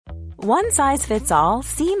One size fits all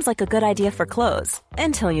seems like a good idea for clothes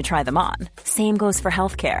until you try them on. Same goes for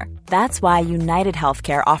healthcare. That's why United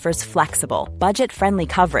Healthcare offers flexible, budget-friendly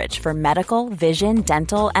coverage for medical, vision,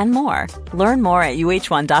 dental, and more. Learn more at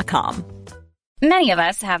uh1.com. Many of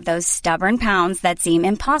us have those stubborn pounds that seem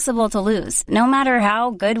impossible to lose, no matter how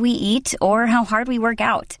good we eat or how hard we work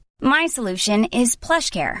out. My solution is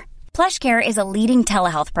PlushCare. PlushCare is a leading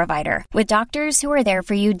telehealth provider with doctors who are there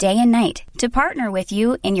for you day and night to partner with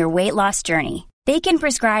you in your weight loss journey. They can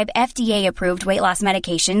prescribe FDA-approved weight loss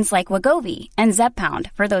medications like Wegovy and Zepbound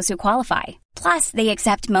for those who qualify. Plus, they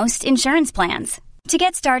accept most insurance plans. To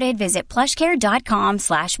get started, visit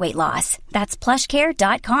plushcare.com/weightloss. That's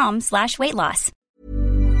plushcare.com/weightloss.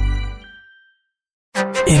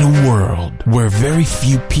 In a world where very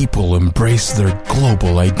few people embrace their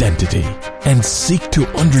global identity and seek to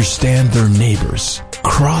understand their neighbors,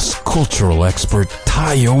 cross-cultural expert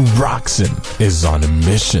Tayo Roxon is on a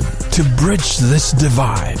mission to bridge this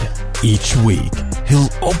divide. Each week, he'll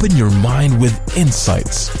open your mind with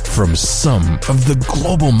insights from some of the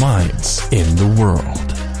global minds in the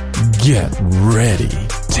world. Get ready,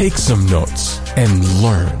 take some notes, and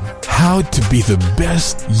learn how to be the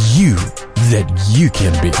best you that you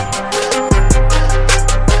can be.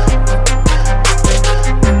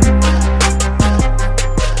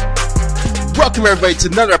 Welcome everybody to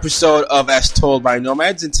another episode of As Told by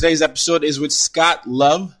Nomads. And today's episode is with Scott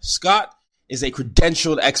Love. Scott is a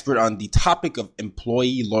credentialed expert on the topic of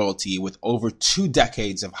employee loyalty with over 2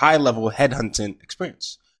 decades of high-level headhunting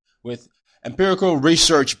experience. With empirical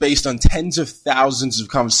research based on tens of thousands of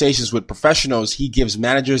conversations with professionals, he gives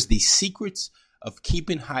managers the secrets of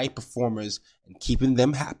keeping high performers and keeping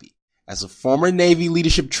them happy. As a former Navy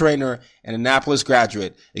leadership trainer and Annapolis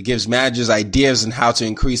graduate, it gives managers ideas on how to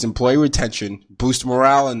increase employee retention, boost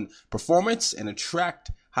morale and performance, and attract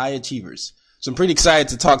high achievers. So I'm pretty excited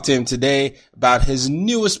to talk to him today about his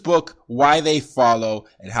newest book, Why They Follow,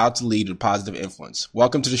 and how to lead with positive influence.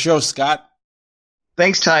 Welcome to the show, Scott.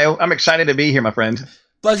 Thanks, Tayo. I'm excited to be here, my friend.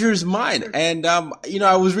 Pleasure is mine. And,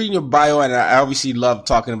 I was reading your bio, and I obviously love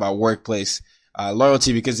talking about workplace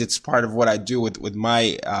loyalty because it's part of what I do with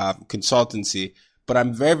my consultancy. But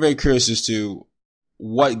I'm very, very curious as to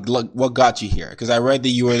what got you here. Because I read that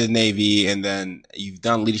you were in the Navy and then you've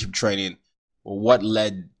done leadership training. Well, what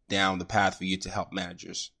led down the path for you to help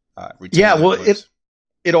managers retain their employees?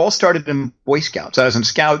 It all started in Boy Scouts. I was in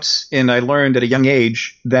Scouts, and I learned at a young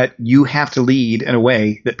age that you have to lead in a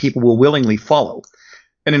way that people will willingly follow.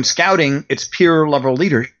 And in Scouting, it's peer level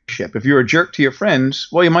leadership. If you're a jerk to your friends,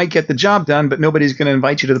 well, you might get the job done, but nobody's going to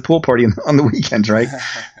invite you to the pool party on the weekends, right?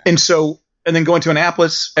 And then going to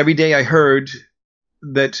Annapolis, every day I heard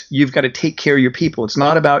that you've got to take care of your people. It's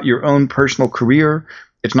not about your own personal career.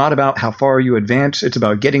 It's not about how far you advance. It's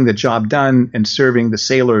about getting the job done and serving the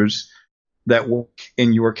sailors that work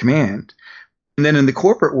in your command. And then in the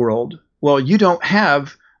corporate world, well, you don't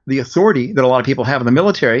have the authority that a lot of people have in the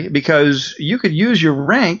military because you could use your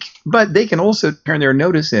rank, but they can also turn their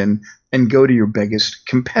notice in and go to your biggest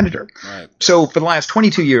competitor. Right. So for the last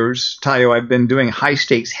 22 years, Tayo, I've been doing high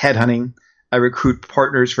stakes headhunting. I recruit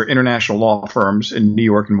partners for international law firms in New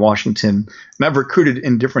York and Washington, and I've recruited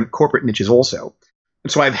in different corporate niches also.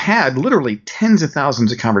 And so I've had literally tens of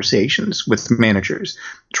thousands of conversations with managers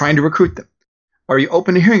trying to recruit them. Are you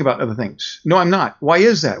open to hearing about other things? No, I'm not. Why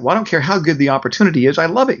is that? Well, I don't care how good the opportunity is. I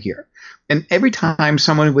love it here. And every time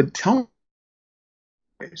someone would tell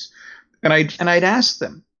me, and I'd ask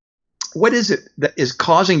them, what is it that is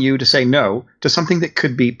causing you to say no to something that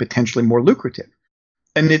could be potentially more lucrative?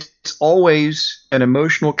 And it's always an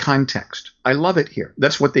emotional context. I love it here.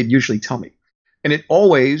 That's what they'd usually tell me. And it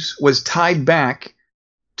always was tied back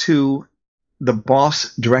to the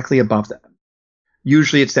boss directly above them.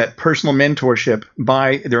 Usually it's that personal mentorship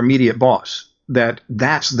by their immediate boss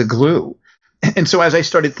that's the glue. And so as I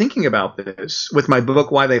started thinking about this with my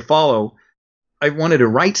book, Why They Follow, I wanted to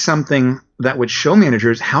write something that would show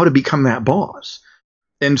managers how to become that boss.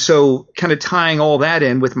 And so kind of tying all that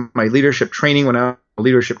in with my leadership training when I was a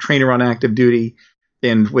leadership trainer on active duty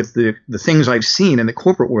and with the things I've seen in the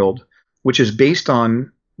corporate world, which is based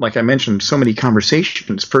on, like I mentioned, so many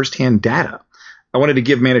conversations, firsthand data. I wanted to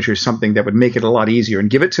give managers something that would make it a lot easier and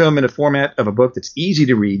give it to them in a format of a book that's easy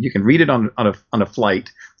to read. You can read it on a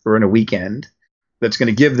flight or in a weekend. That's going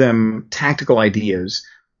to give them tactical ideas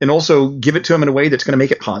and also give it to them in a way that's going to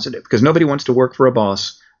make it positive because nobody wants to work for a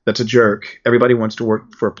boss that's a jerk. Everybody wants to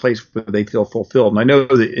work for a place where they feel fulfilled. And I know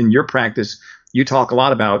that in your practice, you talk a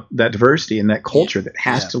lot about that diversity and that culture that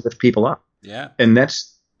has to lift people up. Yeah. And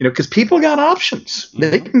that's, because people got options. Mm-hmm.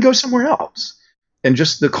 They can go somewhere else. And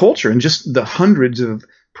just the culture and just the hundreds of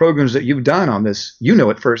programs that you've done on this, you know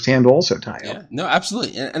it firsthand also, Tayo. Yeah, no,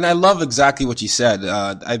 absolutely. And I love exactly what you said.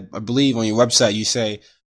 I believe on your website, you say,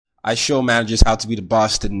 I show managers how to be the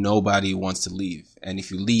boss that nobody wants to leave. And if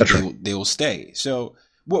you leave, they will stay. So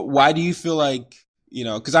why do you feel like,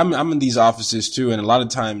 cause I'm in these offices too. And a lot of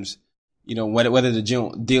times, whether they're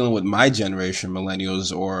dealing with my generation,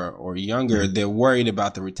 millennials or younger, they're worried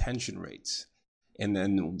about the retention rates and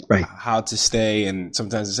then how to stay. And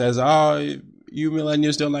sometimes it says, oh, you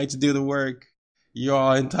millennials don't like to do the work. You're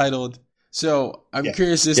all entitled. So I'm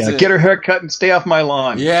curious as to get her hair cut and stay off my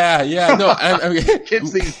lawn. Yeah. No,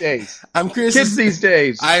 kids these days. I'm curious. Kids these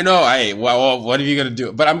days. I know. Well, what are you going to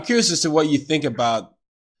do? But I'm curious as to what you think about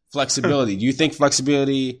flexibility. Do you think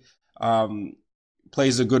flexibility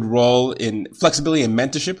plays a good role in flexibility and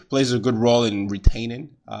mentorship plays a good role in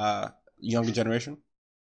retaining younger generation?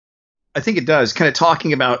 I think it does. Kind of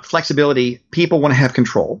talking about flexibility, people want to have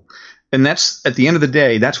control. And that's, at the end of the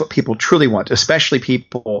day, that's what people truly want, especially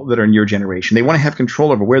people that are in your generation. They want to have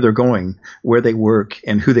control over where they're going, where they work,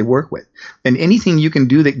 and who they work with. And anything you can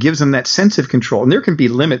do that gives them that sense of control, and there can be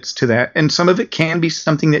limits to that, and some of it can be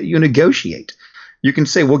something that you negotiate. You can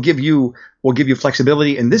say, we'll give you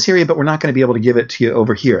flexibility in this area, but we're not going to be able to give it to you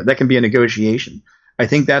over here. That can be a negotiation. I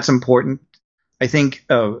think that's important. I think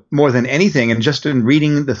more than anything, and just in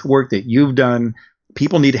reading the work that you've done,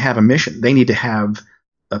 people need to have a mission. They need to have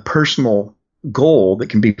a personal goal that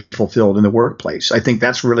can be fulfilled in the workplace. I think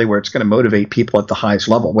that's really where it's going to motivate people at the highest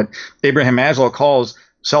level. What Abraham Maslow calls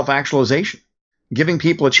self-actualization, giving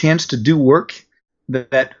people a chance to do work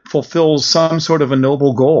that fulfills some sort of a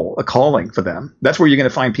noble goal, a calling for them. That's where you're going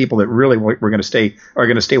to find people that really are going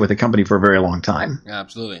to stay with the company for a very long time.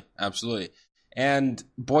 Absolutely. And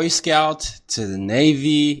Boy Scout to the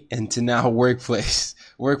Navy and to now workplace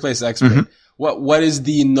expert. Mm-hmm. What is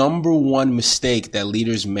the number one mistake that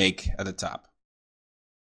leaders make at the top?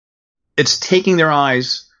 It's taking their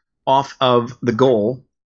eyes off of the goal.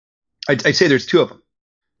 I'd say there's two of them.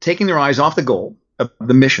 Taking their eyes off the goal, of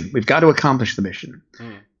the mission. We've got to accomplish the mission.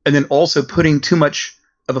 And then also putting too much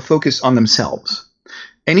of a focus on themselves.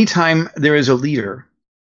 Anytime there is a leader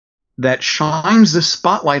that shines the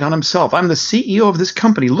spotlight on himself, I'm the CEO of this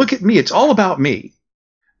company, look at me, it's all about me,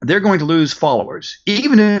 they're going to lose followers.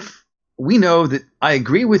 Even if we know that I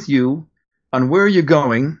agree with you on where you're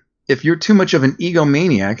going, if you're too much of an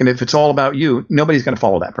egomaniac and if it's all about you, nobody's going to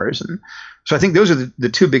follow that person. So I think those are the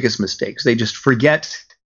two biggest mistakes. They just forget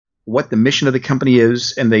what the mission of the company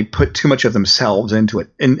is and they put too much of themselves into it.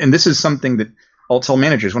 And this is something that I'll tell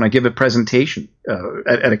managers when I give a presentation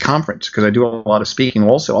at a conference, because I do a lot of speaking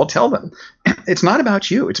also. I'll tell them, it's not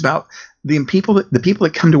about you. It's about the people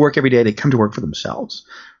that come to work every day. They come to work for themselves.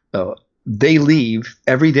 They leave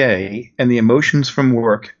every day, and the emotions from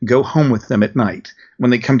work go home with them at night.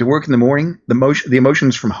 When they come to work in the morning, the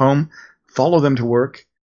emotions from home follow them to work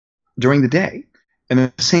during the day. And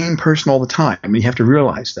the same person all the time. I mean, you have to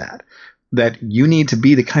realize that you need to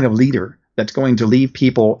be the kind of leader that's going to leave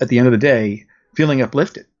people at the end of the day feeling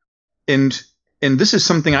uplifted. And this is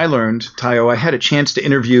something I learned, Tayo. I had a chance to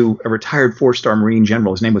interview a retired 4-star Marine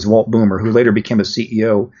general. His name was Walt Boomer, who later became a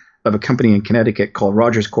CEO of a company in Connecticut called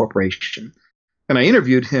Rogers Corporation. And I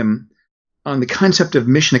interviewed him on the concept of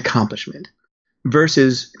mission accomplishment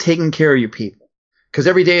versus taking care of your people. Because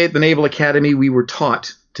every day at the Naval Academy, we were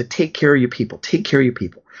taught to take care of your people, take care of your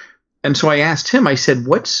people. And so I asked him, I said,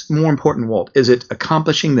 what's more important, Walt? Is it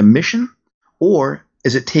accomplishing the mission or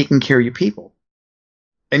is it taking care of your people?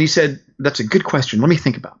 And he said, that's a good question. Let me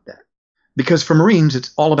think about that. Because for Marines,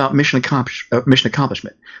 it's all about mission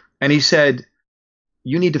accomplishment. And he said,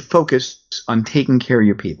 you need to focus on taking care of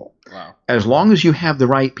your people. Wow. As long as you have the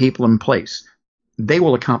right people in place, they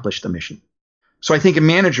will accomplish the mission. So I think a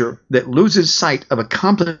manager that loses sight of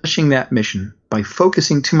accomplishing that mission by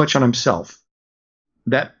focusing too much on himself,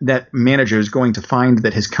 that manager is going to find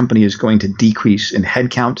that his company is going to decrease in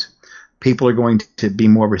headcount. People are going to be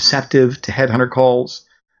more receptive to headhunter calls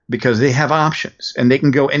because they have options and they can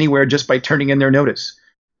go anywhere just by turning in their notice.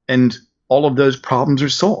 And all of those problems are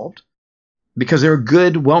solved because there are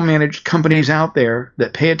good, well-managed companies out there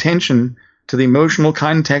that pay attention to the emotional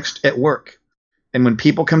context at work. And when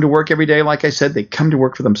people come to work every day, like I said, they come to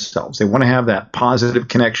work for themselves. They want to have that positive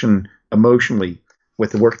connection emotionally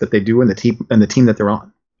with the work that they do and the team that they're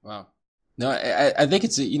on. Wow. No, I think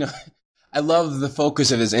it's, I love the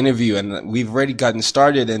focus of his interview, and we've already gotten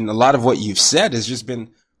started. And a lot of what you've said has just been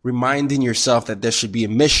reminding yourself that there should be a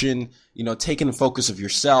mission, taking the focus of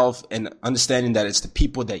yourself and understanding that it's the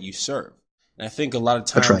people that you serve. And I think a lot of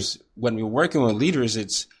times when we're working with leaders,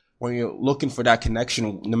 it's when you're looking for that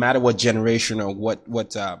connection, no matter what generation or what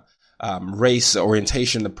race,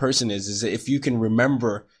 orientation the person is if you can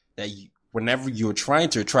remember that whenever you were trying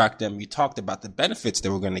to attract them, you talked about the benefits they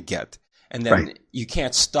were going to get. And then you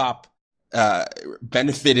can't stop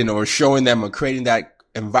benefiting or showing them or creating that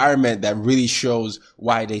environment that really shows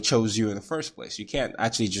why they chose you in the first place. You can't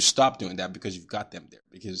actually just stop doing that because you've got them there,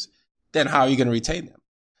 because then how are you going to retain them?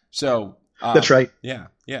 So that's right. Yeah.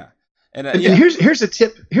 And here's a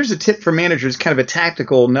tip. Here's a tip for managers, kind of a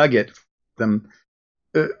tactical nugget for them.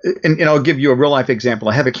 And I'll give you a real life example.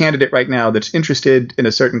 I have a candidate right now that's interested in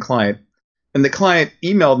a certain client, and the client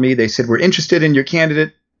emailed me. They said, "We're interested in your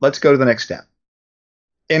candidate. Let's go to the next step."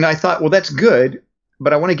 And I thought, well, that's good,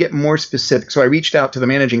 but I want to get more specific. So I reached out to the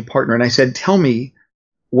managing partner and I said, "Tell me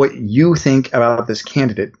what you think about this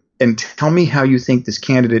candidate, and tell me how you think this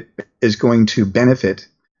candidate is going to benefit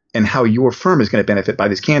and how your firm is going to benefit by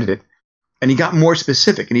this candidate." And he got more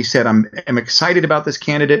specific, and he said, I'm excited about this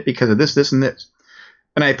candidate because of this, this, and this.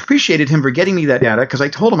 And I appreciated him for getting me that data, because I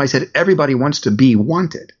told him, I said, everybody wants to be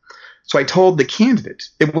wanted. So I told the candidate,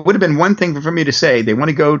 it would have been one thing for me to say they want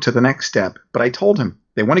to go to the next step, but I told him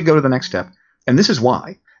they want to go to the next step, and this is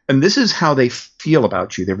why. And this is how they feel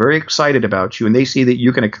about you. They're very excited about you, and they see that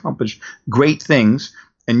you can accomplish great things,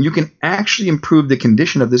 and you can actually improve the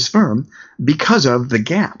condition of this firm because of the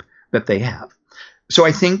gap that they have. So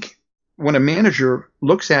I think when a manager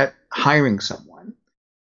looks at hiring someone,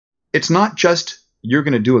 it's not just you're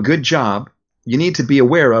going to do a good job. You need to be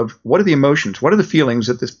aware of what are the emotions, what are the feelings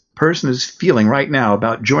that this person is feeling right now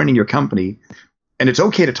about joining your company. And it's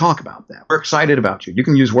okay to talk about that. We're excited about you. You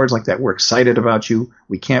can use words like that. We're excited about you.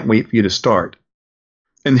 We can't wait for you to start.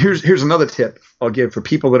 And here's another tip I'll give for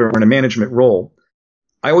people that are in a management role.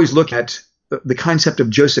 I always look at the concept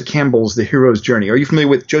of Joseph Campbell's The Hero's Journey. Are you familiar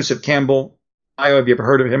with Joseph Campbell? Have you ever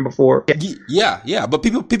heard of him before? Yeah. But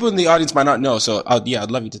people in the audience might not know. So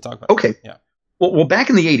I'd love you to talk about it. Okay. Yeah. Well, back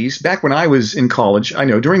in the 80s, back when I was in college, I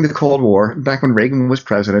know during the Cold War, back when Reagan was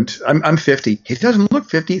president, I'm 50. He doesn't look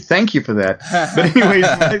 50. Thank you for that. But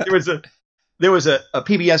anyways, there was a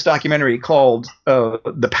PBS documentary called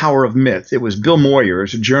The Power of Myth. It was Bill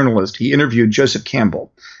Moyers, a journalist. He interviewed Joseph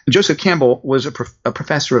Campbell. And Joseph Campbell was a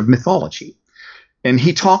professor of mythology. And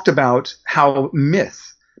he talked about how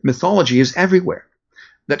mythology is everywhere.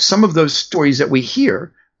 That some of those stories that we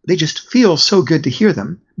hear, they just feel so good to hear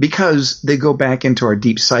them because they go back into our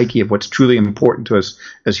deep psyche of what's truly important to us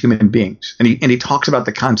as human beings. And he talks about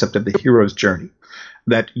the concept of the hero's journey,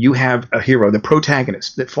 that you have a hero, the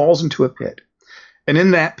protagonist, that falls into a pit. And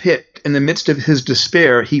in that pit, in the midst of his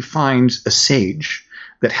despair, he finds a sage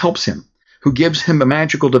that helps him, who gives him a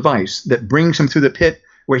magical device that brings him through the pit,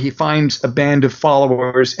 where he finds a band of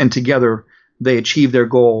followers, and together they achieve their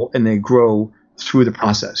goal and they grow through the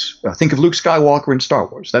process. Think of Luke Skywalker in Star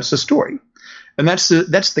Wars. That's the story. And that's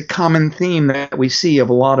the common theme that we see of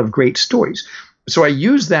a lot of great stories. So I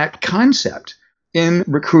use that concept in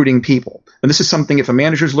recruiting people. And this is something, if a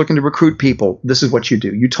manager is looking to recruit people, this is what you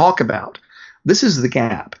do. You talk about, this is the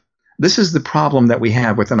gap. This is the problem that we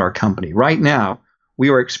have within our company. Right now, we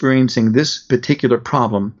are experiencing this particular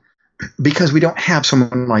problem because we don't have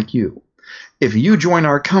someone like you. If you join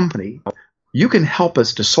our company, you can help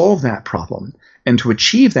us to solve that problem and to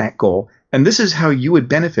achieve that goal. And this is how you would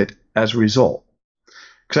benefit as a result.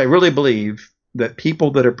 Because I really believe that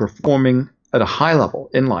people that are performing at a high level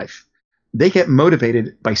in life, they get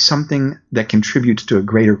motivated by something that contributes to a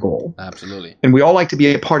greater goal. Absolutely. And we all like to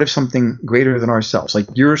be a part of something greater than ourselves. Like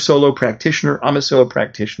you're a solo practitioner, I'm a solo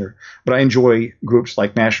practitioner, but I enjoy groups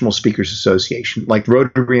like National Speakers Association, like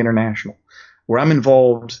Rotary International, where I'm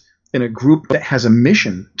involved in a group that has a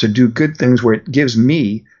mission to do good things where it gives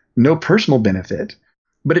me no personal benefit,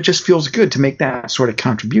 but it just feels good to make that sort of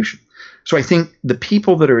contribution. So I think the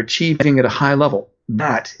people that are achieving at a high level,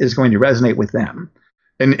 that is going to resonate with them.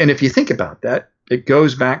 And if you think about that, it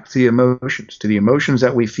goes back to the emotions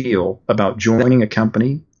that we feel about joining a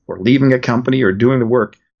company or leaving a company or doing the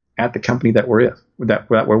work at the company that we're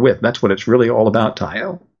with. That's what it's really all about,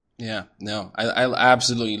 Tayo. Yeah, no, I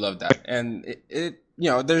absolutely love that. And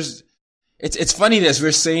it's funny that as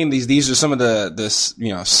we're saying these are some of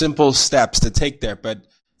the simple steps to take there, but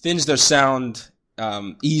things that sound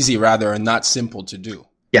easy rather are not simple to do.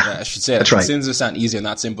 Yeah, I should say that's right. Things that sound easy are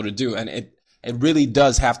not simple to do, and it really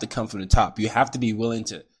does have to come from the top. You have to be willing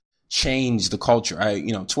to change the culture.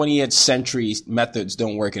 20th century methods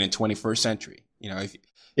don't work in the 21st century.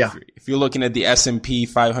 If you're looking at the S&P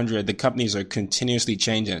 500, the companies are continuously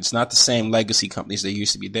changing. It's not the same legacy companies that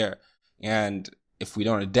used to be there. And if we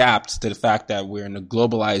don't adapt to the fact that we're in a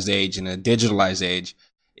globalized age and a digitalized age,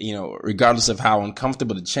 regardless of how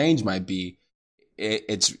uncomfortable the change might be,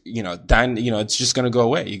 it's just going to go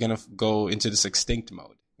away. You're going to go into this extinct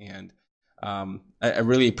mode. And I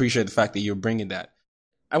really appreciate the fact that you're bringing that.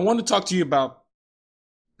 I want to talk to you about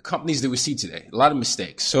companies that we see today. A lot of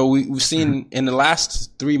mistakes. So we've seen in the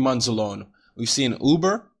last 3 months alone, we've seen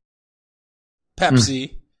Uber,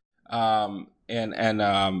 Pepsi, I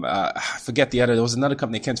forget the other. There was another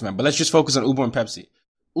company that came to mind, but let's just focus on Uber and Pepsi.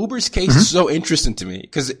 Uber's case is so interesting to me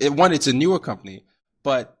because it's a newer company,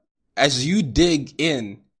 but as you dig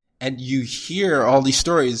in and you hear all these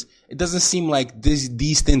stories, it doesn't seem like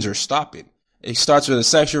these things are stopping. It starts with a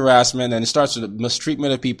sexual harassment, and it starts with the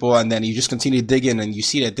mistreatment of people, and then you just continue to dig in, and you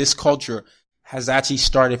see that this culture has actually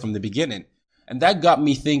started from the beginning. And that got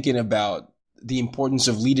me thinking about the importance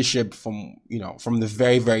of leadership from the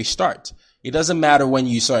very, very start. It doesn't matter when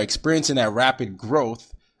you start experiencing that rapid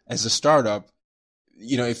growth as a startup.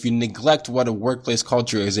 If you neglect what a workplace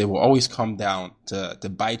culture is, it will always come down to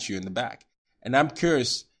bite you in the back. And I'm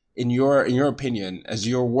curious, in your opinion, as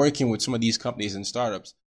you're working with some of these companies and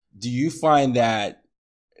startups, do you find that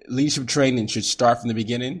leadership training should start from the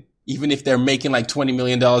beginning, even if they're making like $20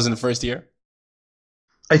 million in the first year?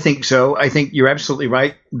 I think so. I think you're absolutely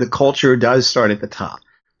right. The culture does start at the top.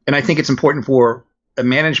 And I think it's important for a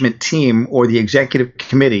management team or the executive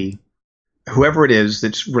committee, whoever it is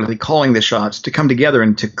that's really calling the shots, to come together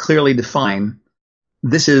and to clearly define,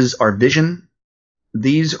 this is our vision,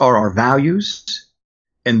 these are our values,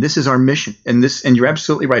 and this is our mission. And you're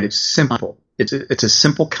absolutely right. It's simple. It's a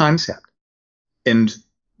simple concept. And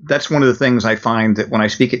that's one of the things I find that when I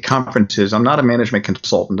speak at conferences, I'm not a management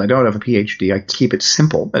consultant. I don't have a PhD. I keep it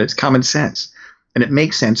simple, and it's common sense, and it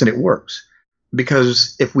makes sense, and it works.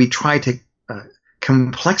 Because if we try to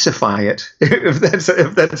complexify it,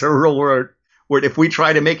 if that's a real word, if we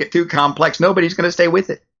try to make it too complex, nobody's going to stay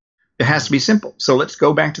with it. It has to be simple. So let's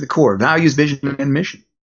go back to the core: values, vision, and mission.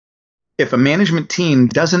 If a management team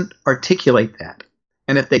doesn't articulate that,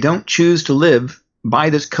 and if they don't choose to live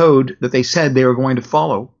by this code that they said they were going to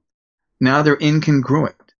follow, now they're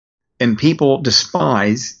incongruent. And people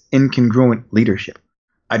despise incongruent leadership.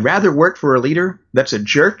 I'd rather work for a leader that's a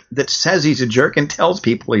jerk, that says he's a jerk and tells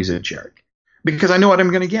people he's a jerk, because I know what I'm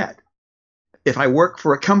going to get. If I work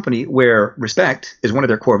for a company where respect is one of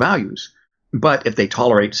their core values, but if they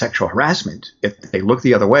tolerate sexual harassment, if they look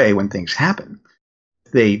the other way when things happen,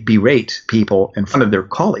 they berate people in front of their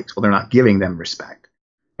colleagues, well, they're not giving them respect.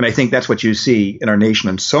 And I think that's what you see in our nation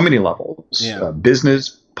on so many levels, business,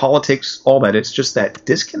 politics, all that. It's just that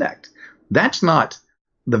disconnect. That's not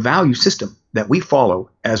the value system that we follow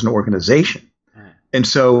as an organization. And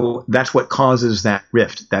so that's what causes that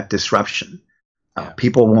rift, that disruption.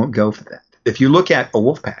 People won't go for that. If you look at a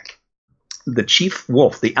wolf pack, the chief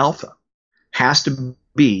wolf, the alpha, has to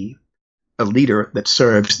be a leader that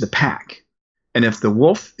serves the pack. And if the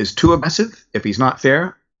wolf is too aggressive, if he's not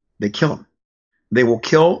fair, they kill him. They will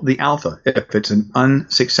kill the alpha if it's an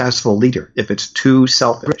unsuccessful leader, if it's too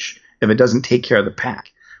selfish, if it doesn't take care of the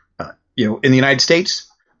pack. In the United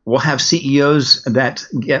States, we'll have CEOs that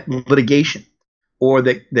get litigation, or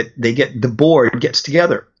that they get, the board gets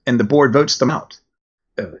together and the board votes them out.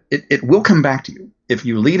 It will come back to you. If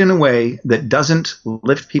you lead in a way that doesn't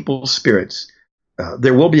lift people's spirits,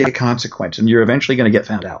 there will be a consequence, and you're eventually going to get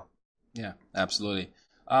found out. Yeah, absolutely.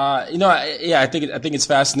 I think it's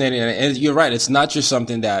fascinating, and you're right. It's not just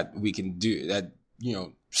something that we can do that,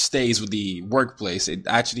 stays with the workplace. It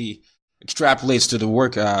actually extrapolates to the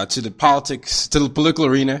work, to the politics, to the political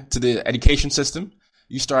arena, to the education system.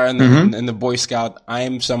 You start in the Boy Scout. I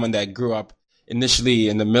am someone that grew up initially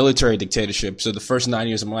in the military dictatorship. So the first 9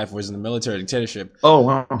 years of my life was in the military dictatorship. Oh,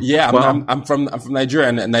 wow. Yeah. I'm from Nigeria,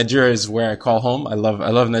 and Nigeria is where I call home. I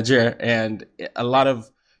love Nigeria. And a lot of,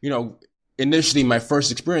 initially my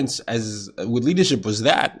first experience with leadership was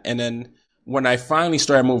that. And then when I finally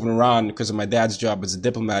started moving around because of my dad's job as a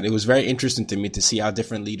diplomat, it was very interesting to me to see how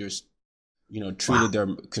different leaders, treated their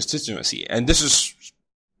constituency. And this is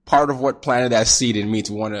part of what planted that seed in me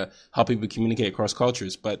to want to help people communicate across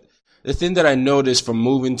cultures. But the thing that I noticed from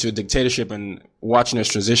moving to a dictatorship and watching us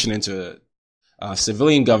transition into a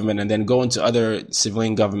civilian government and then go into other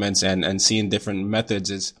civilian governments and seeing different methods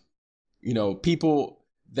is, people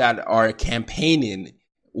that are campaigning,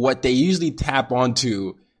 what they usually tap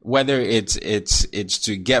onto, whether it's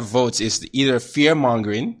to get votes, is either fear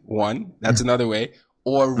mongering, one, that's another way,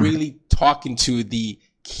 or really talking to the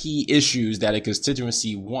key issues that a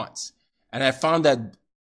constituency wants. And I found that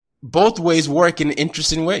both ways work in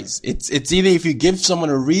interesting ways. It's either if you give someone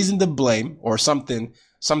a reason to blame or something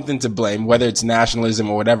to blame, whether it's nationalism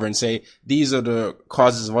or whatever, and say, these are the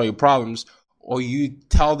causes of all your problems, or you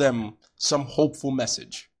tell them some hopeful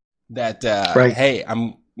message that, hey,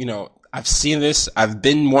 I've seen this. I've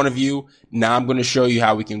been one of you. Now I'm going to show you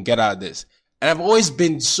how we can get out of this. And I've always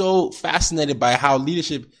been so fascinated by how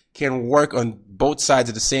leadership can work on both sides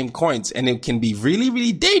of the same coins, and it can be really,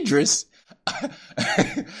 really dangerous,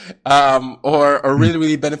 or really,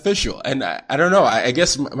 really beneficial. And I don't know. I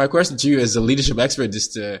guess my question to you as a leadership expert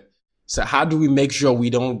is so how do we make sure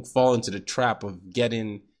we don't fall into the trap of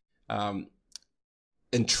getting,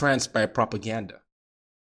 entranced by propaganda?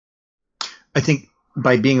 I think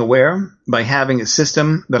by being aware, by having a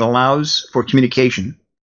system that allows for communication,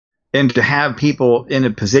 and to have people in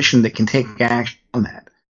a position that can take action on that.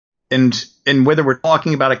 And whether we're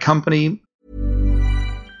talking about a company.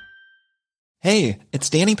 Hey, it's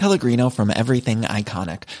Danny Pellegrino from Everything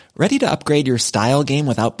Iconic. Ready to upgrade your style game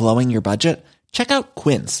without blowing your budget? Check out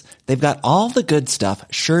Quince. They've got all the good stuff,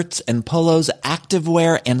 shirts and polos,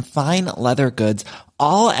 activewear, and fine leather goods,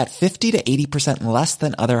 all at 50 to 80% less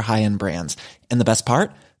than other high-end brands. And the best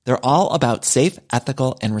part? They're all about safe,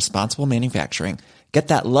 ethical, and responsible manufacturing. Get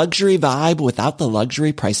that luxury vibe without the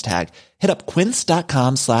luxury price tag. Hit up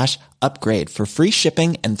quince.com/upgrade for free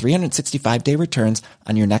shipping and 365-day returns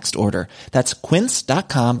on your next order. That's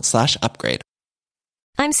quince.com/upgrade.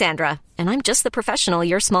 I'm Sandra, and I'm just the professional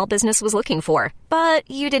your small business was looking for. But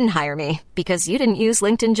you didn't hire me because you didn't use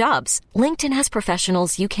LinkedIn Jobs. LinkedIn has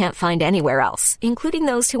professionals you can't find anywhere else, including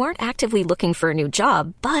those who aren't actively looking for a new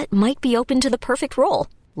job, but might be open to the perfect role,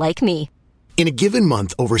 like me. In a given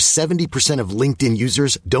month, over 70% of LinkedIn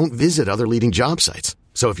users don't visit other leading job sites.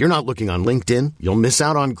 So if you're not looking on LinkedIn, you'll miss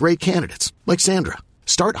out on great candidates like Sandra.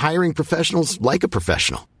 Start hiring professionals like a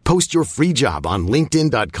professional. Post your free job on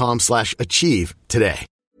linkedin.com/achieve today.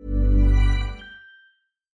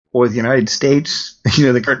 Or the United States,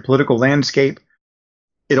 the current political landscape,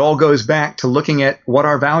 it all goes back to looking at what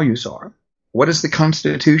our values are. What does the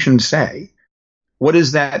Constitution say? What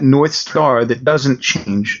is that North Star that doesn't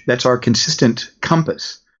change? That's our consistent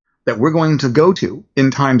compass that we're going to go to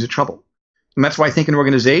in times of trouble. And that's why I think an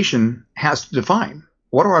organization has to define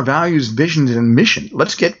what are our values, visions, and mission.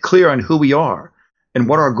 Let's get clear on who we are and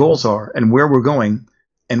what our goals are and where we're going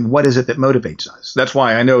and what is it that motivates us. That's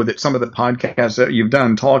why I know that some of the podcasts that you've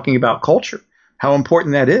done talking about culture, how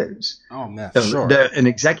important that is. Oh, man, sure. An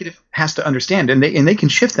executive has to understand, and they can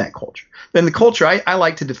shift that culture. Then the culture, I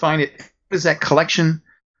like to define it. What is that collection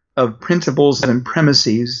of principles and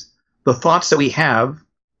premises, the thoughts that we have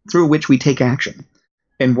through which we take action?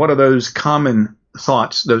 And what are those common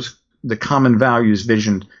thoughts, the common values,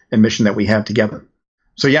 vision, and mission that we have together?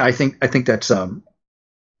 So yeah, I think that's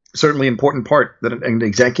certainly an important part that an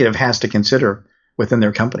executive has to consider within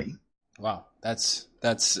their company. Wow, that's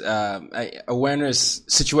awareness,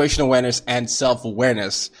 situational awareness, and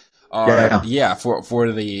self-awareness are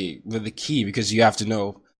for the key, because you have to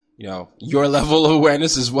know your level of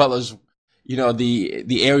awareness as well as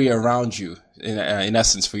the area around you in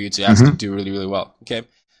essence for you to actually do really, really well. Okay,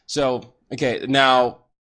 so now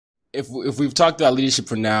if we've talked about leadership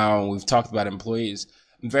for now, and we've talked about employees,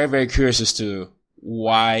 I'm very, very curious as to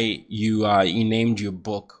why you named your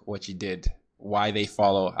book what you did, why they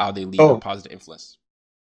follow, how they lead a positive influence.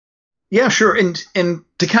 Yeah, sure. And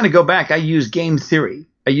to kind of go back, I use game theory.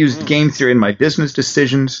 I used game theory in my business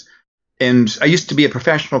decisions. And I used to be a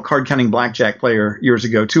professional card counting blackjack player years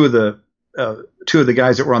ago. Two of the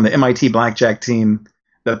guys that were on the MIT blackjack team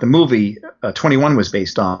that the movie 21 was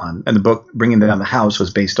based on, and the book Bringing Down the House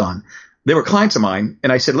was based on, they were clients of mine.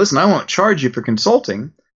 And I said, listen, I won't charge you for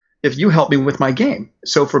consulting if you help me with my game.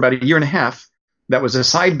 So for about a year and a half, that was a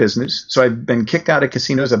side business. So I've been kicked out of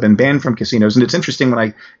casinos. I've been banned from casinos. And it's interesting when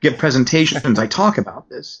I give presentations, I talk about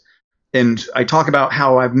this. And I talk about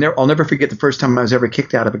how I'll never forget the first time I was ever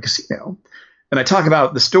kicked out of a casino. And I talk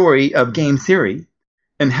about the story of game theory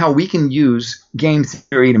and how we can use game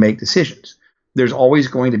theory to make decisions. There's always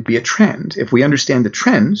going to be a trend. If we understand the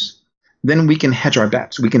trends, then we can hedge our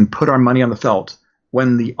bets. We can put our money on the felt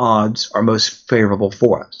when the odds are most favorable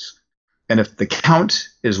for us. And if the count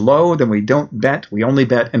is low, then we don't bet. We only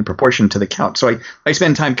bet in proportion to the count. So I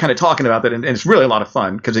spend time kind of talking about that, and it's really a lot of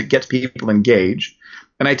fun because it gets people engaged.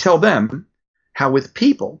 And I tell them how with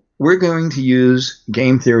people, we're going to use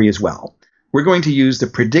game theory as well. We're going to use the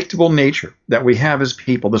predictable nature that we have as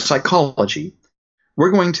people, the psychology.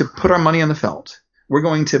 We're going to put our money on the felt. We're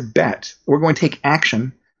going to bet. We're going to take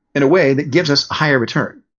action in a way that gives us a higher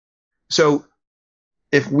return. So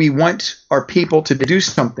if we want our people to do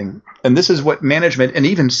something, and this is what management and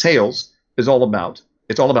even sales is all about,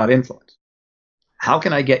 it's all about influence. How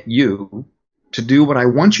can I get you to do what I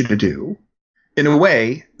want you to do in a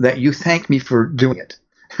way that you thank me for doing it?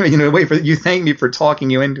 In a way that you thank me for talking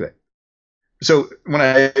you into it. So when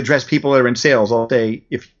I address people that are in sales, I'll say,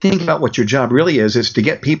 if you think about what your job really is to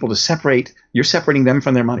get people to separate, you're separating them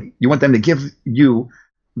from their money. You want them to give you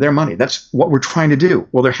their money. That's what we're trying to do.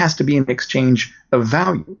 Well, there has to be an exchange of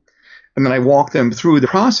value. And then I walk them through the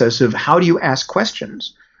process of how do you ask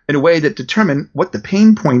questions in a way that determine what the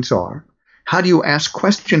pain points are. How do you ask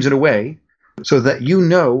questions in a way so that you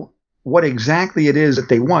know what exactly it is that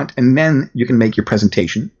they want, and then you can make your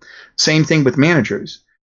presentation. Same thing with managers.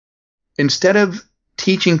 Instead of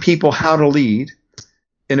teaching people how to lead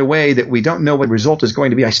in a way that we don't know what the result is going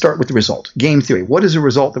to be, I start with the result. Game theory. What is the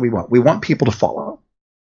result that we want? We want people to follow.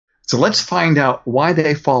 So let's find out why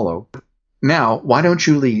they follow. Now, why don't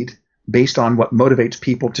you lead based on what motivates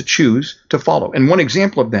people to choose to follow? And one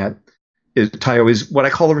example of that is, Tayo, is what I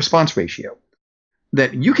call the response ratio.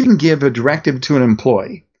 That you can give a directive to an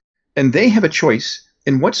employee, and they have a choice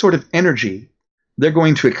in what sort of energy they're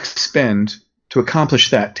going to expend to accomplish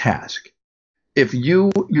that task. If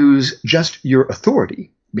you use just your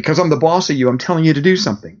authority, because I'm the boss of you, I'm telling you to do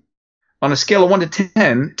something. On a scale of 1 to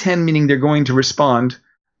 10, 10 meaning they're going to respond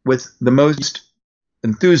with the most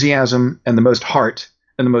enthusiasm and the most heart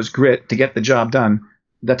and the most grit to get the job done,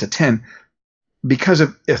 that's a 10. Because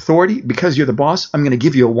of authority, because you're the boss, I'm going to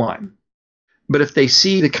give you a 1. But if they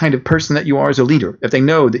see the kind of person that you are as a leader, if they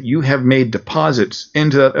know that you have made deposits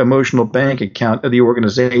into that emotional bank account of the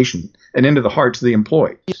organization and into the hearts of the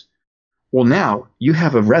employees, well, now you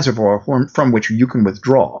have a reservoir from which you can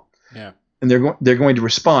withdraw. Yeah. And they're going to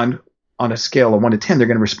respond on a scale of 1 to 10. They're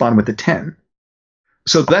going to respond with a 10.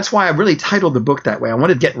 So that's why I really titled the book that way. I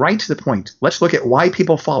wanted to get right to the point. Let's look at why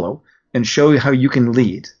people follow and show you how you can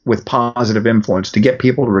lead with positive influence to get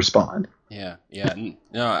people to respond. Yeah.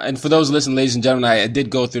 And for those listening, ladies and gentlemen, I did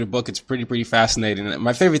go through the book. It's pretty fascinating.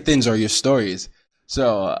 My favorite things are your stories.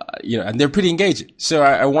 So, and they're pretty engaging. So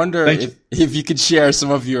I wonder if you could share some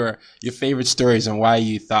of your favorite stories and why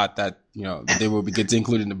you thought that, they would be good to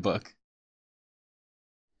include in the book.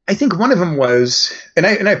 I think one of them was, and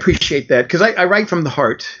I appreciate that, because I write from the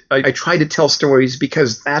heart. I try to tell stories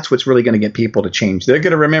because that's what's really going to get people to change. They're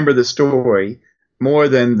going to remember the story more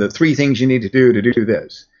than the 3 things you need to do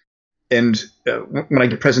this. And when I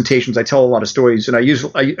give presentations, I tell a lot of stories, and I use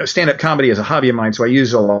stand-up comedy as a hobby of mine, so I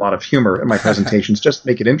use a lot of humor in my presentations, just to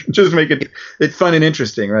make it fun and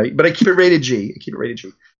interesting, right? But I keep it rated G.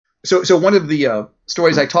 So one of the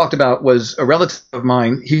stories I talked about was a relative of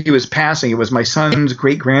mine. He was passing. It was my son's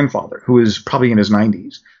great-grandfather, who was probably in his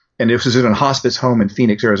 90s, and this was in a hospice home in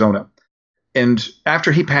Phoenix, Arizona. And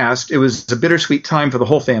after he passed, it was a bittersweet time for the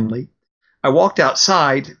whole family. I walked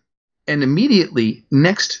outside, and immediately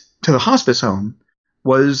next to the hospice home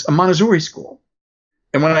was a Montessori school.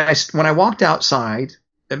 And when I walked outside,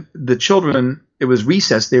 the children, it was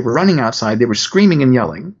recess, they were running outside, they were screaming and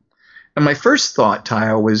yelling. And my first thought,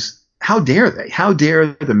 Tayo, was, how dare they? How dare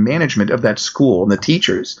the management of that school and the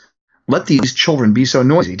teachers let these children be so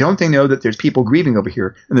noisy? Don't they know that there's people grieving over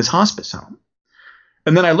here in this hospice home?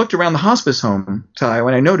 And then I looked around the hospice home, Tayo,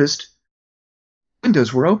 and I noticed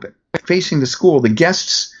windows were open facing the school. The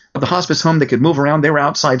guests of the hospice home that could move around, they were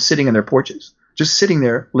outside sitting in their porches, just sitting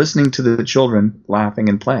there listening to the children laughing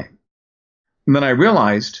and playing. And then I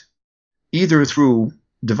realized, either through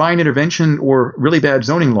divine intervention or really bad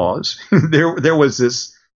zoning laws, there was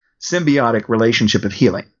this symbiotic relationship of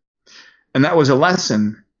healing. And that was a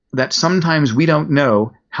lesson that sometimes we don't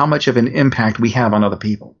know how much of an impact we have on other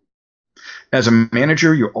people. As a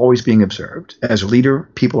manager, you're always being observed. As a leader,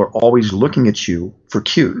 people are always looking at you for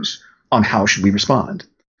cues on how should we respond.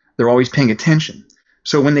 They're always paying attention.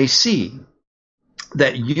 So when they see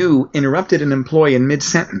that you interrupted an employee in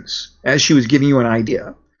mid-sentence as she was giving you an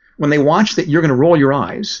idea, when they watch that you're going to roll your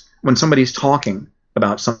eyes when somebody's talking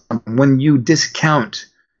about something, when you discount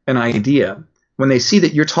an idea, when they see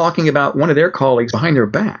that you're talking about one of their colleagues behind their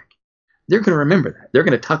back, they're going to remember that. They're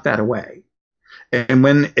going to tuck that away. And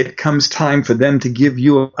when it comes time for them to give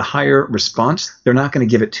you a higher response, they're not going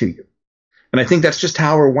to give it to you. And I think that's just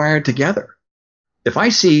how we're wired together. If I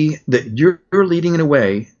see that you're leading in a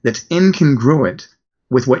way that's incongruent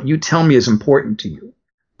with what you tell me is important to you,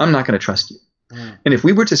 I'm not going to trust you. And if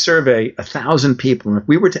we were to survey 1,000 people, and if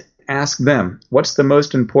we were to ask them, what's the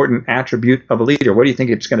most important attribute of a leader, what do you think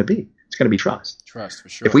it's going to be? It's going to be trust. Trust, for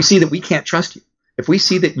sure. If we see that we can't trust you, if we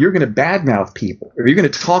see that you're going to badmouth people, or you're going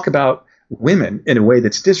to talk about women in a way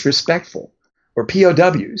that's disrespectful, or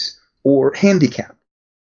POWs, or handicapped,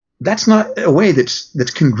 that's not a way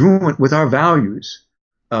that's congruent with our values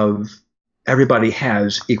of everybody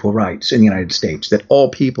has equal rights in the United States, that all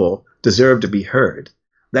people deserve to be heard.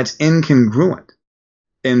 That's incongruent.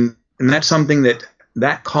 And that's something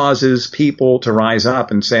that causes people to rise up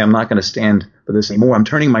and say, I'm not going to stand for this anymore. I'm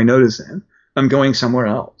turning my notice in. I'm going somewhere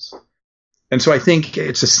else. And so I think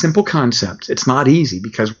it's a simple concept. It's not easy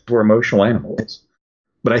because we're emotional animals.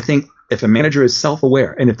 But I think if a manager is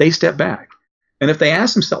self-aware and if they step back and if they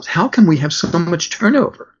ask themselves, how can we have so much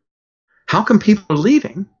turnover? How come people are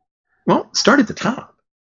leaving? Well, start at the top.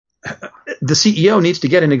 The CEO needs to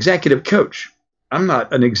get an executive coach. I'm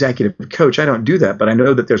not an executive coach. I don't do that, but I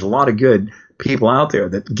know that there's a lot of good people out there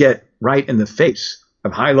that get right in the face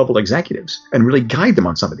of high-level executives and really guide them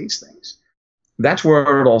on some of these things. That's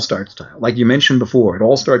where it all starts, Tyler. Like you mentioned before, it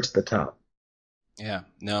all starts at the top. Yeah,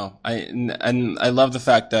 no, I love the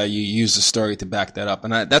fact that you use the story to back that up,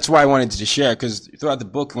 and that's why I wanted to share, because throughout the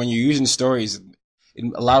book, when you're using stories,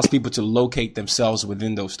 it allows people to locate themselves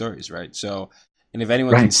within those stories, right? So, and if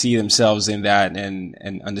anyone can see themselves in that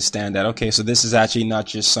and understand that, okay, so this is actually not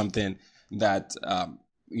just something that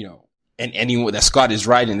you know, and anyone that Scott is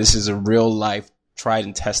writing, this is a real life, tried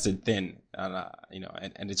and tested thing, you know,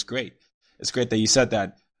 and it's great. It's great that you said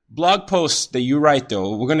that. Blog posts that you write,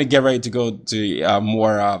 though, we're going to get ready to go to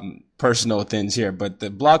more personal things here, but the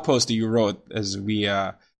blog post that you wrote as we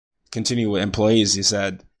continue with employees, you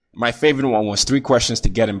said, my favorite one was 3 questions to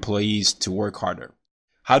get employees to work harder.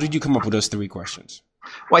 How did you come up with those 3 questions?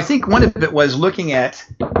 Well, I think one of it was looking at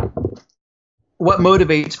what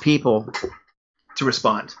motivates people to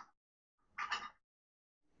respond.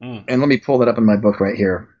 And let me pull that up in my book right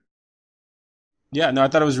here. Yeah, no, I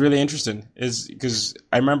thought it was really interesting. Is because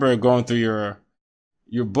I remember going through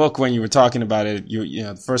your book when you were talking about it. You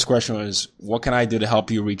know, the first question was, "What can I do to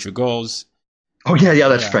help you reach your goals?" Oh yeah,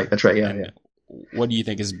 that's right. Yeah. What do you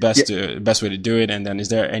think is best way to do it? And then, is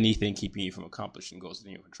there anything keeping you from accomplishing goals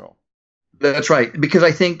in your control? That's right, because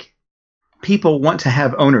I think people want to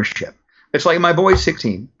have ownership. It's like my boy's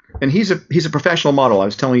 16, and he's a professional model. I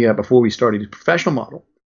was telling you that before we started. He's a professional model,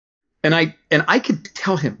 and I could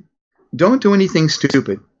tell him, don't do anything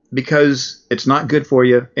stupid because it's not good for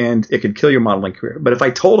you and it could kill your modeling career. But if I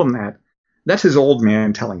told him that, that's his old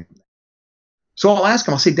man telling him that. So I'll ask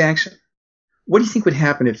him, I'll say, Daxon, what do you think would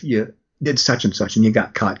happen if you did such and such and you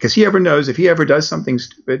got caught? Because he ever knows if he ever does something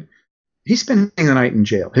stupid, he's spending the night in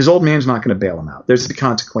jail. His old man's not going to bail him out. There's the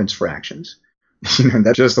consequence for actions. You know,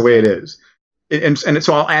 that's just the way it is. And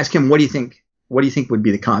so I'll ask him, what do you think? What do you think would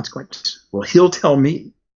be the consequence? Well, he'll tell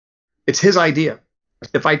me. It's his idea.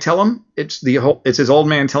 If I tell him, it's his old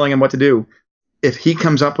man telling him what to do. If he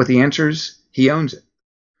comes up with the answers, he owns it.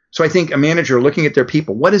 So I think a manager looking at their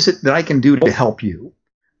people, what is it that I can do to help you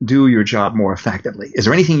do your job more effectively? Is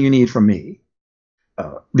there anything you need from me?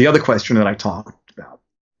 The other question that I talked about,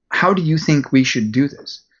 how do you think we should do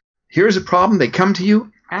this? Here's a problem. They come to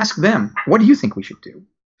you, ask them, what do you think we should do?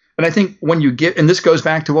 And I think when you get, and this goes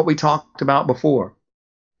back to what we talked about before,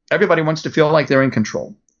 everybody wants to feel like they're in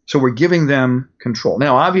control. So we're giving them control.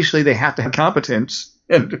 Now, obviously, they have to have competence,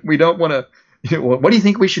 and we don't want to, you know, what do you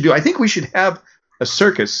think we should do? I think we should have a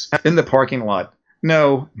circus in the parking lot.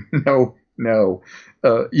 No.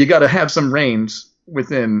 You got to have some reins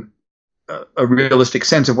within a realistic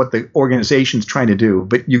sense of what the organization's trying to do.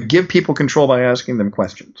 But you give people control by asking them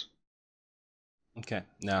questions. Okay.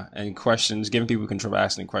 Now, and questions, giving people control by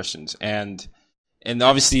asking questions. And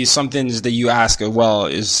obviously some things that you ask, well,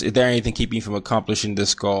 is there anything keeping you from accomplishing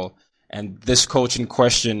this goal? And this coaching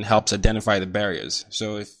question helps identify the barriers.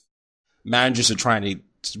 So if managers are trying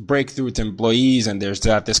to break through to employees and there's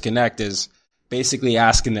that disconnect, is basically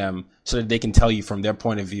asking them so that they can tell you from their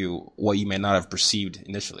point of view what you may not have perceived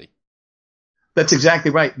initially. That's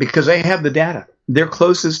exactly right, because they have the data. They're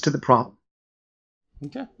closest to the problem.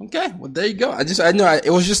 Okay. Well, there you go. I know it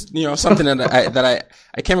was just, you know, something that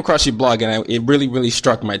I came across your blog and it really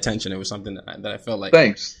struck my attention. It was something that I felt like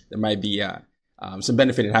Thanks. There might be some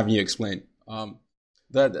benefit in having you explain.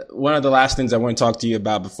 That one of the last things I want to talk to you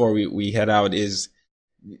about before we head out is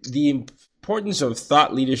the importance of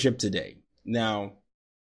thought leadership today. Now,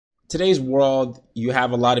 today's world, you have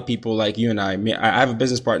a lot of people like you and I have a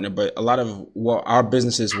business partner, but a lot of our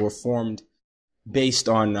businesses were formed based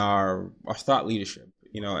on our thought leadership,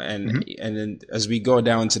 you know, and then as we go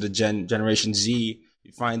down to the Generation Z,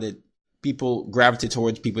 you find that people gravitate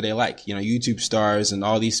towards people they like, you know, YouTube stars and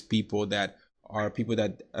all these people that are people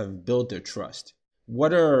that have built their trust.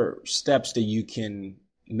 What are steps that you can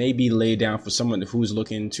maybe lay down for someone who's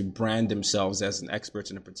looking to brand themselves as an expert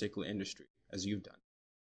in a particular industry, as you've done?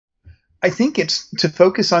 I think it's to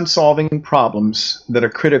focus on solving problems that are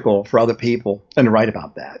critical for other people and to write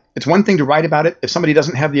about that. It's one thing to write about it. If somebody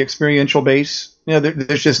doesn't have the experiential base, you know,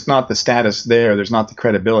 there's just not the status there. There's not the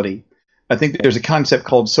credibility. I think there's a concept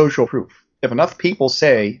called social proof. If enough people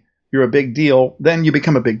say you're a big deal, then you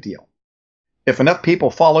become a big deal. If enough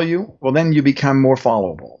people follow you, well, then you become more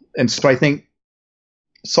followable. And so I think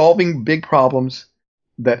solving big problems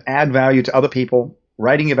that add value to other people,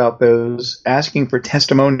 writing about those, asking for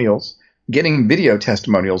testimonials, getting video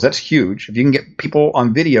testimonials, that's huge. If you can get people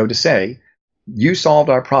on video to say, you solved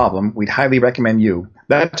our problem, we'd highly recommend you.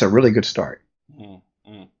 That's a really good start.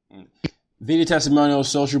 Video testimonials,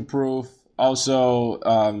 social proof,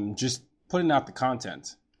 also just putting out the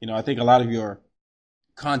content. I think a lot of your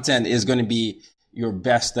content is going to be your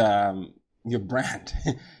best, your brand.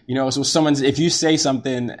 So if you say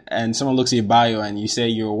something and someone looks at your bio and you say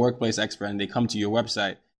you're a workplace expert and they come to your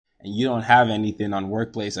website and you don't have anything on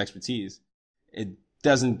workplace expertise, it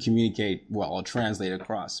doesn't communicate well or translate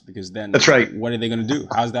across, because then that's right. What are they going to do?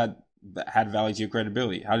 How's that add value to your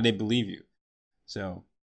credibility? How do they believe you? So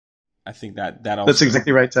I think that also, that's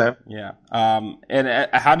exactly right, Tab. Yeah. And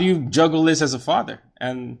how do you juggle this as a father?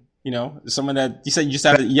 And, someone that you said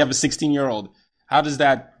you have a 16-year-old. How does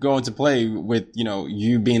that go into play with,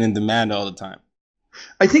 you being in demand all the time?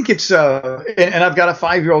 I think it's, and I've got a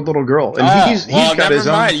 5-year-old little girl, and he's got his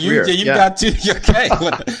own career. You've got two. Okay.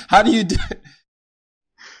 How do you do it?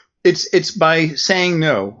 It's by saying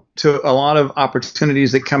no to a lot of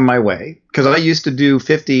opportunities that come my way. Because I used to do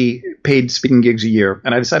 50 paid speaking gigs a year,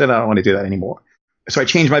 and I decided I don't want to do that anymore. So I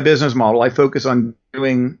changed my business model. I focus on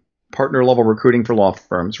doing partner level recruiting for law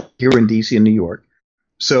firms here in DC and New York.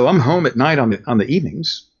 So I'm home at night on the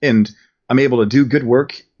evenings, and I'm able to do good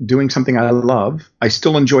work doing something I love. I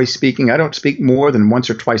still enjoy speaking. I don't speak more than once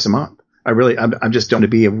or twice a month. I'm just going to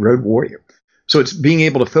be a road warrior. So it's being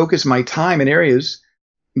able to focus my time in areas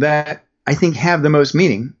that I think have the most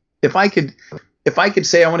meaning. If I could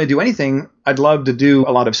say I want to do anything, I'd love to do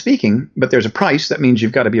a lot of speaking, but there's a price. That means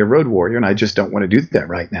you've got to be a road warrior, and I just don't want to do that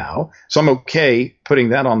right now. So I'm okay putting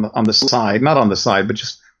that on the side, not on the side, but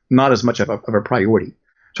just not as much of a priority.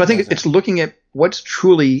 So I think it's looking at what's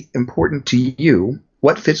truly important to you,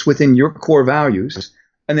 what fits within your core values,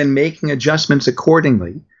 and then making adjustments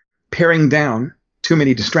accordingly, paring down too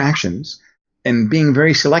many distractions, and being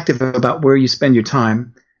very selective about where you spend your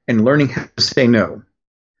time, and learning how to say no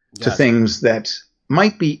to things that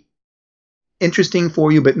might be interesting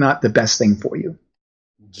for you, but not the best thing for you.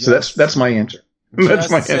 So that's my answer. That's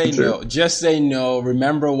my answer. No. Just say no.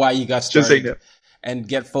 Remember why you got started. Just say no. And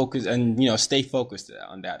get focused, and stay focused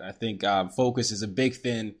on that. I think focus is a big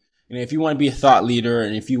thing. If you want to be a thought leader,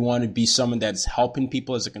 and if you want to be someone that's helping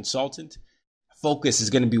people as a consultant, focus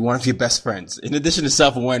is going to be one of your best friends. In addition to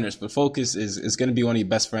self-awareness, but focus is going to be one of your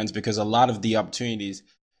best friends, because a lot of the opportunities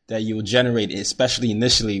that you will generate, especially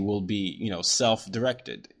initially, will be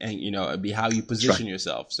self-directed, and it'll be how you position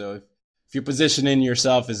yourself. So if you're positioning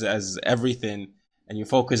yourself as everything, and your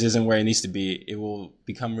focus isn't where it needs to be, it will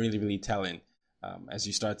become really, really telling. As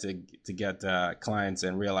you start to get clients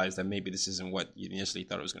and realize that maybe this isn't what you initially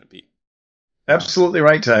thought it was going to be. Absolutely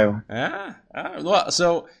right, Tayo. Well,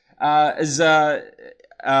 so I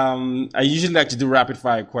usually like to do rapid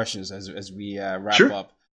fire questions as we wrap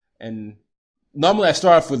up. And normally I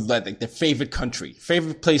start off with like the favorite country,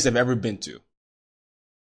 favorite place I've ever been to.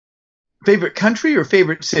 Favorite country or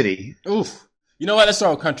favorite city? Oof. You know what? Let's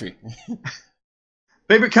start with country.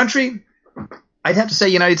 Favorite country? I'd have to say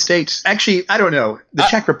United States. Actually, I don't know. The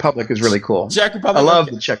Czech Republic is really cool. Czech Republic? I love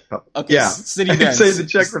the Czech Republic. Okay, yeah. City then. I'd say the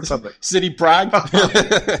Czech Republic. City Prague?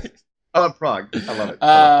 I love Prague. I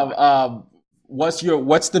love it.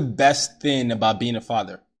 What's the best thing about being a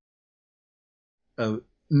father?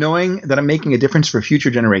 Knowing that I'm making a difference for future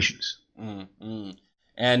generations. Mm-hmm.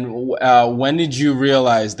 And when did you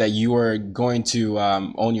realize that you were going to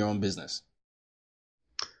own your own business?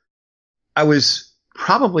 I was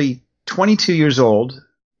probably 22 years old.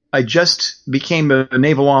 I just became a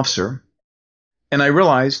naval officer, and I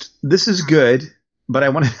realized this is good, but I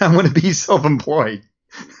want to be self-employed.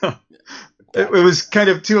 It was kind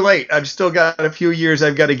of too late. I've still got a few years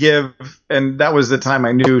I've got to give, and that was the time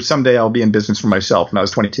I knew someday I'll be in business for myself when I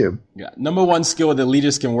was 22. Yeah. Number one skill that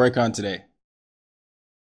leaders can work on today?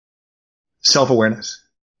 Self-awareness.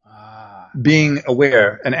 Being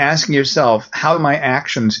aware and asking yourself, how do my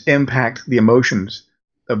actions impact the emotions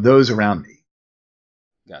of those around me?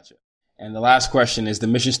 Gotcha. And the last question is the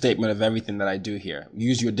mission statement of everything that I do here.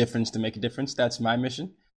 Use your difference to make a difference. That's my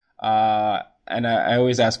mission. And I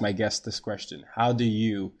always ask my guests this question. How do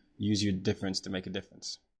you use your difference to make a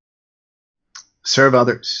difference? Serve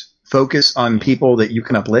others. Focus on people that you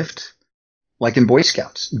can uplift. Like in Boy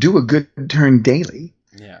Scouts, do a good turn daily.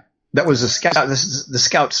 Yeah. That was the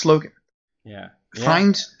Scout slogan. Yeah.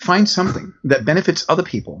 Find something that benefits other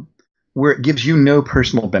people where it gives you no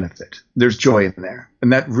personal benefit. There's joy in there,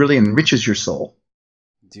 and that really enriches your soul.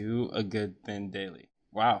 Do a good thing daily.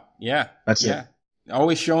 Wow. Yeah. That's it.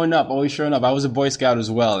 Always showing up. I was a Boy Scout as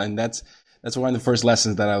well, and that's one of the first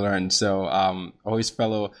lessons that I learned. So always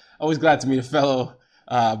glad to meet a fellow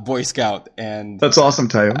Boy Scout, and that's awesome,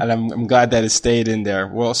 Tayo. And I'm glad that it stayed in there.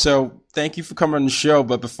 Well, so thank you for coming on the show.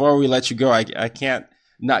 But before we let you go, I can't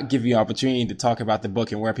not give you an opportunity to talk about the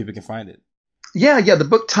book and where people can find it. Yeah. The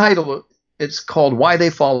book title, it's called Why They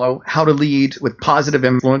Follow: How to Lead with Positive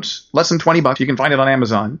Influence. Less than $20. You can find it on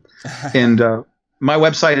Amazon. And my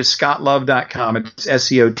website is scottlove.com. It's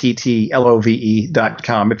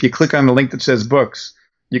SCOTTLOVE.com. If you click on the link that says books,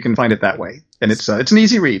 you can find it that way. And it's an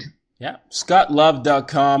easy read. Yeah,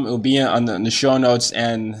 scottlove.com. It will be on the show notes,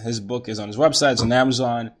 and his book is on his website. It's on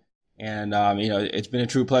Amazon. And, it's been a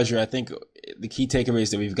true pleasure. I think the key takeaways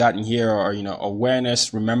that we've gotten here are,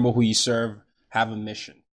 awareness, remember who you serve, have a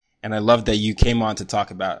mission. And I love that you came on to talk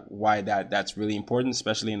about why that's really important,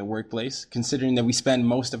 especially in the workplace, considering that we spend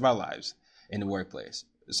most of our lives in the workplace.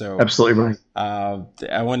 So absolutely right.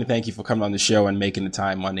 I want to thank you for coming on the show and making the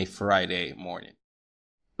time on a Friday morning.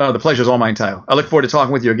 Oh, the pleasure's all mine, Tayo. I look forward to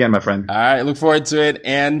talking with you again, my friend. All right, look forward to it.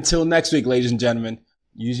 And until next week, ladies and gentlemen,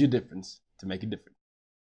 use your difference to make a difference.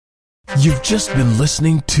 You've just been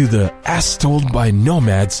listening to the As Told by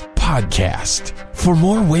Nomads podcast. For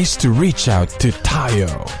more ways to reach out to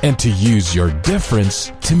Tayo and to use your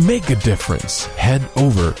difference to make a difference, head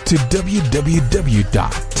over to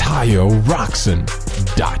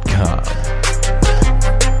www.tayorockson.com.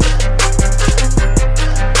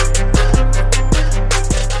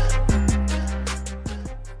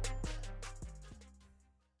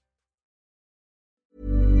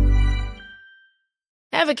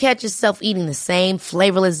 Ever catch yourself eating the same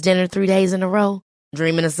flavorless dinner 3 days in a row?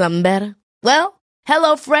 Dreaming of something better? Well,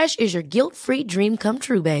 HelloFresh is your guilt-free dream come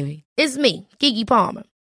true, baby. It's me, Keke Palmer.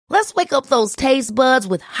 Let's wake up those taste buds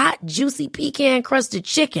with hot, juicy pecan-crusted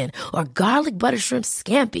chicken or garlic butter shrimp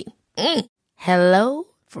scampi.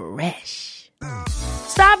 HelloFresh.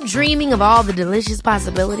 Stop dreaming of all the delicious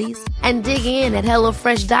possibilities and dig in at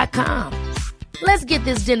HelloFresh.com. Let's get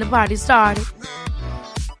this dinner party started.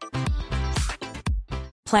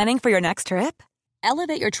 Planning for your next trip?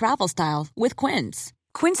 Elevate your travel style with Quince.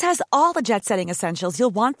 Quince has all the jet-setting essentials you'll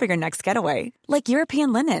want for your next getaway, like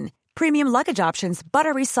European linen, premium luggage options,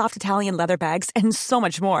 buttery soft Italian leather bags, and so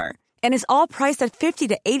much more. And is all priced at 50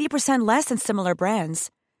 to 80% less than similar brands.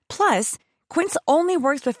 Plus, Quince only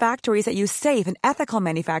works with factories that use safe and ethical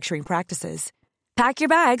manufacturing practices. Pack your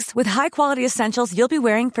bags with high-quality essentials you'll be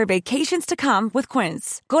wearing for vacations to come with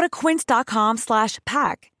Quince. Go to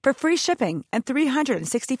quince.com/pack for free shipping and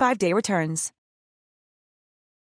 365-day returns.